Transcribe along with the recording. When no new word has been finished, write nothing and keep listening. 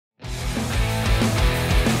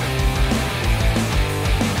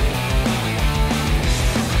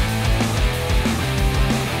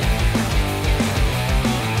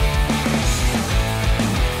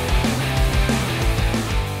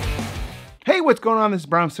Hey, what's going on? This is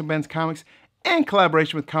Brian from Ben's Comics in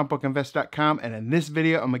collaboration with comicbookinvest.com, and in this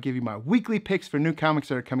video, I'm going to give you my weekly picks for new comics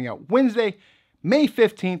that are coming out Wednesday, May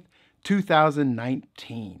 15th,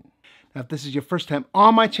 2019. Now, if this is your first time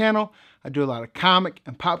on my channel, I do a lot of comic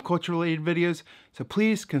and pop culture related videos, so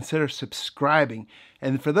please consider subscribing.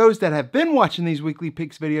 And for those that have been watching these weekly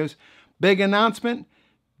picks videos, big announcement.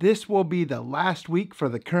 This will be the last week for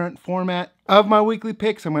the current format of my weekly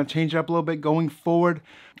picks. I'm going to change it up a little bit going forward.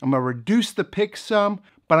 I'm going to reduce the picks some,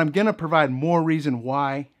 but I'm going to provide more reason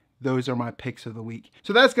why those are my picks of the week.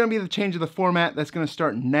 So that's going to be the change of the format. That's going to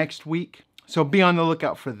start next week. So be on the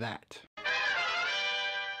lookout for that.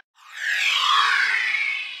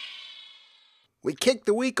 We kicked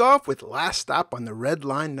the week off with Last Stop on the Red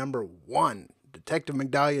Line #1. Detective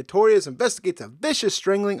Migdalia Torres investigates a vicious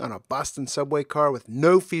strangling on a Boston subway car with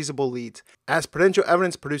no feasible leads. As potential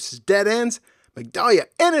evidence produces dead ends, Migdalia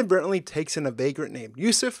inadvertently takes in a vagrant named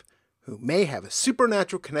Yusuf, who may have a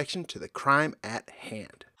supernatural connection to the crime at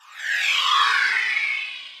hand.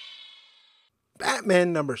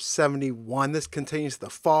 Batman #71. This continues the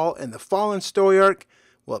Fall and the Fallen story arc.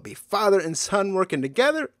 Will it be father and son working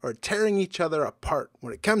together or tearing each other apart?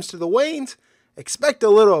 When it comes to the Waynes, expect a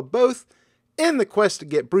little of both. In the quest to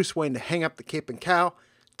get Bruce Wayne to hang up the cape and cowl,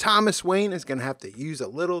 Thomas Wayne is going to have to use a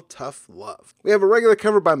little tough love. We have a regular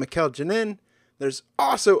cover by Mikel Janin. There's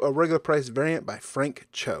also a regular price variant by Frank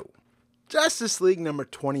Cho. Justice League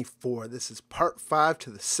 #24. This is part 5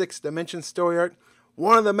 to the 6th Dimension story arc.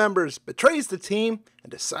 One of the members betrays the team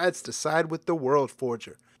and decides to side with the World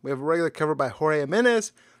Forger. We have a regular cover by Jorge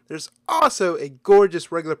Jimenez. There's also a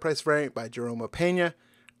gorgeous regular price variant by Jerome Pena.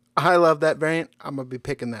 I love that variant. I'm going to be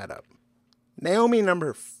picking that up. Naomi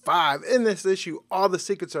 #5. In this issue, all the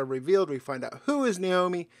secrets are revealed. We find out who is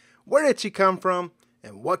Naomi, where did she come from,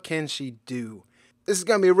 and what can she do. This is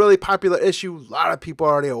going to be a really popular issue. A lot of people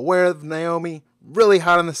are already aware of Naomi. Really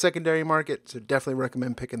hot on the secondary market, so definitely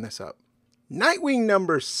recommend picking this up. Nightwing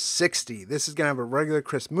 #60. This is going to have a regular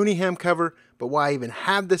Chris Mooneyham cover, but why I even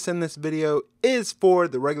have this in this video is for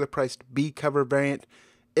the regular priced B cover variant.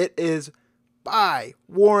 It is by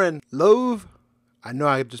Warren Loew. I know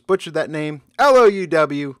I just butchered that name.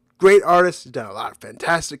 L-O-U-W. Great artist. He's done a lot of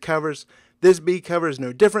fantastic covers. This B cover is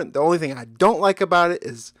no different. The only thing I don't like about it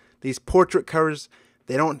is these portrait covers.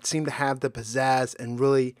 They don't seem to have the pizzazz and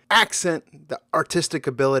really accent the artistic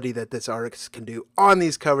ability that this artist can do on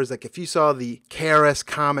these covers. Like if you saw the KRS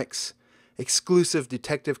Comics exclusive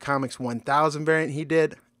Detective Comics 1000 variant he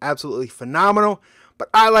did, absolutely phenomenal.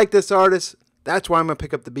 But I like this artist. That's why I'm going to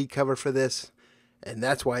pick up the B cover for this. And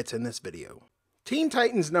that's why it's in this video. Teetn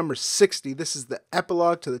Titans #60. This is the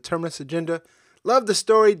epilogue to the Terminus Agenda. Love the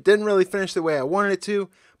story. Didn't really finish the way I wanted it to,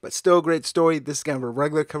 but still a great story. This is kind of a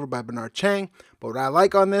regular cover by Bernard Chang. But what I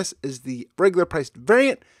like on this is the regular priced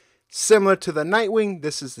variant. Similar to the Nightwing,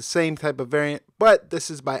 this is the same type of variant, but this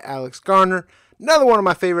is by Alex Garner. Another one of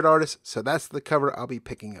my favorite artists, so that's the cover I'll be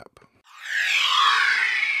picking up.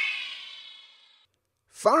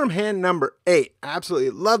 Farmhand #8. I absolutely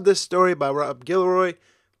love this story by Rob Gilroy.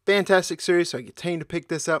 Fantastic series, so I continue to pick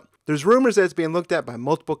this up. There's rumors that it's being looked at by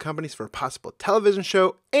multiple companies for a possible television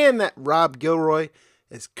show, and that Rob Gilroy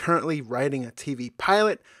is currently writing a TV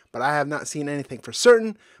pilot, but I have not seen anything for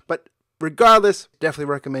certain. But regardless,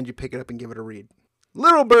 definitely recommend you pick it up and give it a read.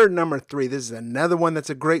 Little Bird #3. This is another one that's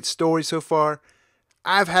a great story so far.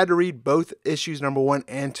 I've had to read both issues #1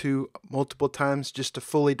 and 2 multiple times just to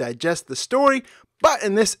fully digest the story. But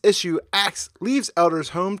in this issue, Axe leaves Elder's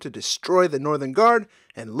home to destroy the Northern Guard,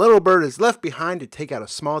 and Little Bird is left behind to take out a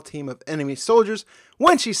small team of enemy soldiers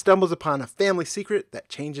when she stumbles upon a family secret that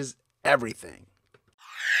changes everything.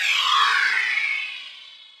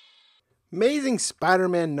 Amazing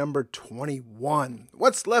Spider-Man #21.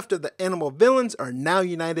 What's left of the animal villains are now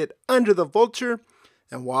united under the Vulture,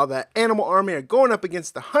 and while that animal army are going up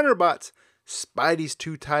against the Hunter bots, Spidey's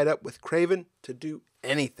too tied up with Kraven to do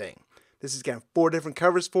anything. This has got 4 different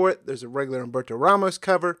covers for it. There's a regular Humberto Ramos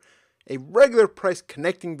cover, a regular price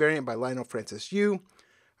connecting variant by Lionel Francis Yu,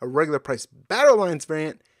 a regular price Battle Lines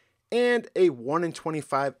variant, and a 1 in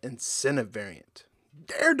 25 incentive variant.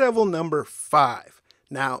 Daredevil #5.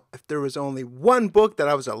 Now, if there was only one book that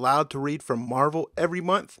I was allowed to read from Marvel every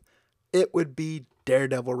month, it would be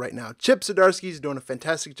Daredevil right now. Chip Zdarsky is doing a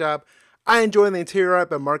fantastic job. I enjoy the interior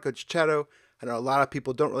art by Marco Cicchetto. I know a lot of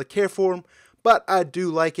people don't really care for him, but I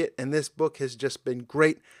do like it, and this book has just been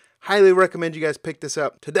great. Highly recommend you guys pick this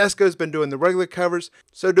up. Tedesco's been doing the regular covers,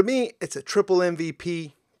 so to me, it's a triple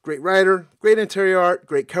MVP. Great writer, great interior art,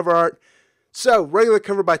 great cover art. So, regular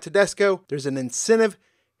cover by Tedesco. There's an incentive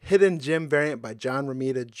hidden gem variant by John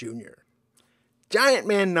Romita Jr. Giant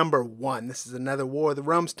Man #1. This is another War of the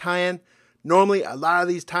Realms tie-in. Normally, a lot of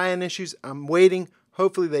these tie-in issues, I'm waiting.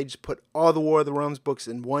 Hopefully, they just put all the War of the Realms books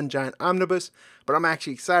in one giant omnibus. But I'm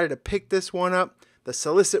actually excited to pick this one up. The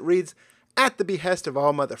solicit reads, at the behest of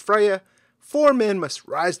All-Mother Freya, 4 men must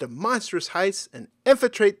rise to monstrous heights and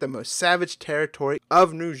infiltrate the most savage territory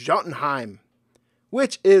of New Jotunheim,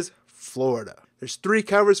 which is Florida. There's 3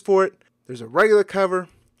 covers for it. There's a regular cover,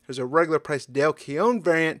 there's a regular price Dale Keown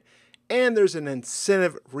variant, and there's an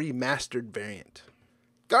incentive remastered variant.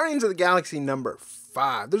 Guardians of the Galaxy number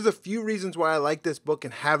 5. There's a few reasons why I like this book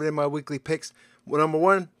and have it in my weekly picks. Well, number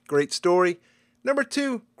 1, great story. Number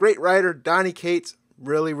 2, great writer, Donny Cates,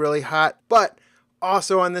 really, really hot. But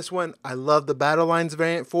also on this one, I love the Battle Lines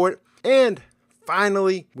variant for it. And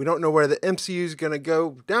finally, we don't know where the MCU is going to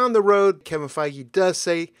go down the road. Kevin Feige does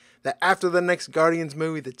say that after the next Guardians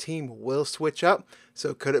movie, the team will switch up.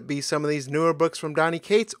 So could it be some of these newer books from Donny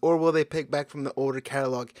Cates, or will they pick back from the older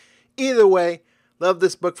catalog? Either way, love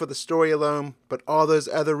this book for the story alone, but all those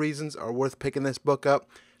other reasons are worth picking this book up.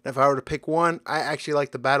 And if I were to pick one, I actually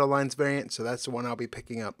like the Battle Lines variant, so that's the one I'll be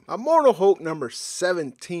picking up. Immortal Hulk number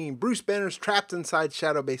 17. Bruce Banner's trapped inside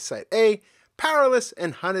Shadow Base Site A, powerless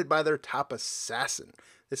and hunted by their top assassin.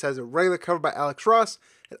 This has a regular cover by Alex Ross.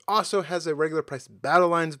 It also has a regular price Battle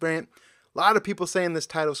Lines variant. A lot of people saying this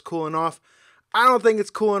title's cooling off. I don't think it's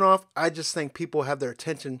cooling off. I just think people have their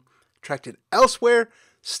attention attracted elsewhere.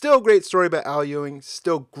 Still great story by Al Ewing.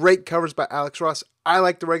 Still great covers by Alex Ross. I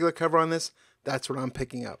like the regular cover on this. That's what I'm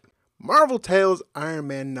picking up. Marvel Tales Iron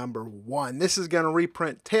Man number 1. This is going to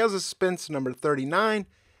reprint Tales of Suspense number 39,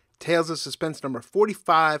 Tales of Suspense number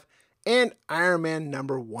 45, and Iron Man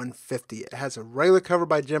number 150. It has a regular cover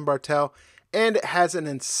by Jim Bartel, and it has an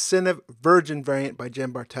incentive Virgin variant by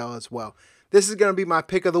Jim Bartel as well. This is going to be my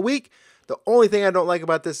pick of the week. The only thing I don't like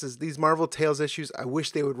about this is these Marvel Tales issues. I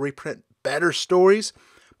wish they would reprint better stories,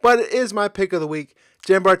 but it is my pick of the week.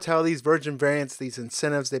 Jim Bartel, these Virgin variants, these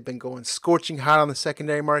incentives, they've been going scorching hot on the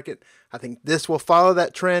secondary market. I think this will follow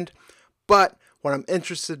that trend, but what I'm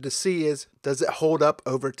interested to see is, does it hold up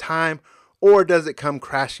over time, or does it come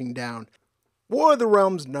crashing down? War of the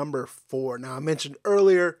Realms number 4. Now, I mentioned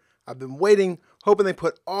earlier, I've been waiting, hoping they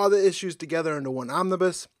put all the issues together into one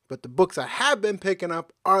omnibus, but the books I have been picking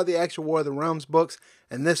up are the actual War of the Realms books,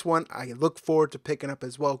 and this one I look forward to picking up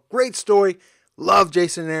as well. Great story. Love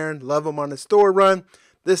Jason Aaron. Love him on his Thor run.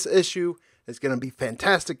 This issue is going to be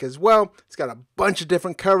fantastic as well. It's got a bunch of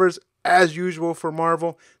different covers, as usual for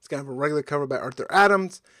Marvel. It's going to have a regular cover by Arthur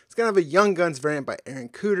Adams. It's going to have a Young Guns variant by Aaron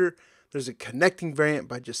Cooter. There's a connecting variant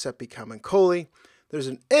by Giuseppe Camuncoli. There's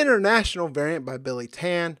an international variant by Billy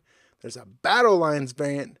Tan. There's a Battle Lines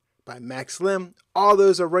variant by Max Lim. All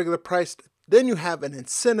those are regular priced. Then you have an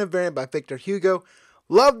incentive variant by Victor Hugo.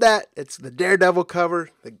 Love that. It's the Daredevil cover,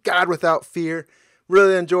 the God Without Fear.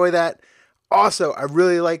 Really enjoy that. Also, I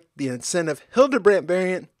really like the incentive Hildebrandt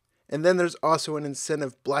variant. And then there's also an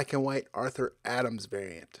incentive black and white Arthur Adams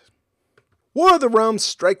variant. War of the Realms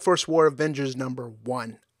Strike Force War Avengers number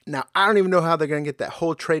 1. Now, I don't even know how they're going to get that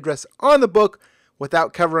whole trade dress on the book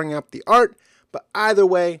without covering up the art. But either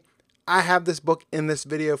way, I have this book in this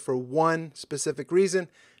video for one specific reason.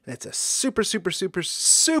 And it's a super, super, super,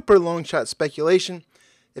 super long shot speculation.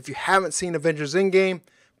 If you haven't seen Avengers Endgame,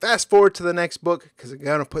 fast forward to the next book because I'm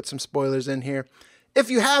going to put some spoilers in here. If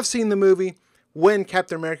you have seen the movie, when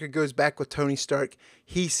Captain America goes back with Tony Stark,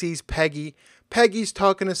 he sees Peggy. Peggy's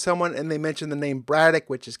talking to someone and they mention the name Braddock,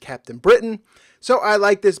 which is Captain Britain. So I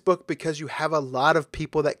like this book because you have a lot of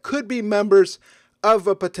people that could be members of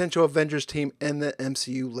a potential Avengers team in the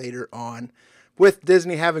MCU later on. With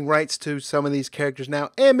Disney having rights to some of these characters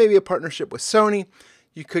now and maybe a partnership with Sony,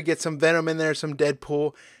 you could get some Venom in there, some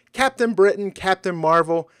Deadpool, Captain Britain, Captain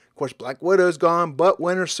Marvel. Of course, Black Widow's gone, but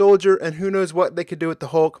Winter Soldier, and who knows what they could do with the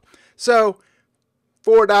Hulk. So,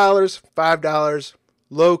 $4, $5,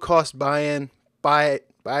 low cost buy-in, buy it,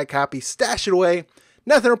 buy a copy, stash it away.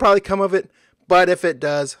 Nothing will probably come of it, but if it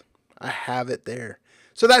does, I have it there.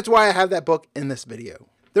 So that's why I have that book in this video.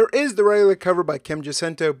 There is the regular cover by Kim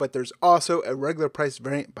Jacinto, but there's also a regular price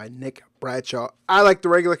variant by Nick Bradshaw. I like the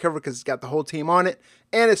regular cover because it's got the whole team on it,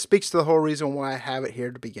 and it speaks to the whole reason why I have it here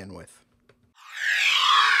to begin with.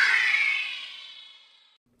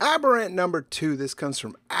 Aberrant number 2. This comes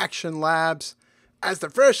from Action Labs. As the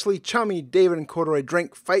freshly chummy David and Corduroy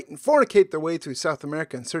drink, fight, and fornicate their way through South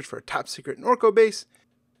America in search for a top-secret Norco base,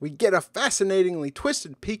 we get a fascinatingly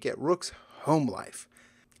twisted peek at Rook's home life.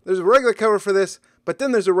 There's a regular cover for this, but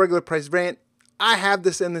then there's a regular price variant. I have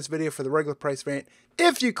this in this video for the regular price variant.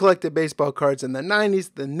 If you collected baseball cards in the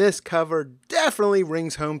 90s, then this cover definitely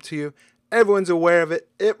rings home to you. Everyone's aware of it.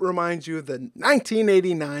 It reminds you of the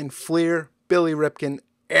 1989 Fleer Billy Ripken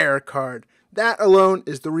Air card. That alone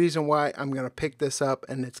is the reason why I'm going to pick this up,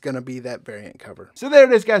 and it's going to be that variant cover. So there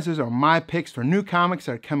it is, guys. Those are my picks for new comics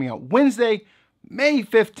that are coming out Wednesday, May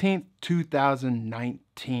 15th,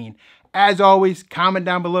 2019. As always, comment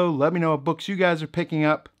down below. Let me know what books you guys are picking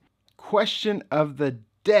up. Question of the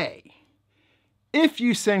day. If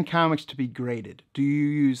you send comics to be graded, do you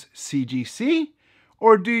use CGC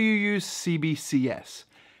or do you use CBCS?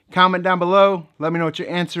 Comment down below. Let me know what your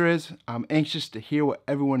answer is. I'm anxious to hear what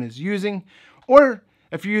everyone is using. Or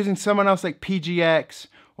if you're using someone else like PGX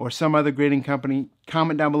or some other grading company,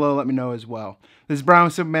 comment down below. Let me know as well. This is Brian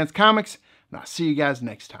with Simple Man's Comics, and I'll see you guys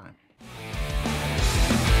next time.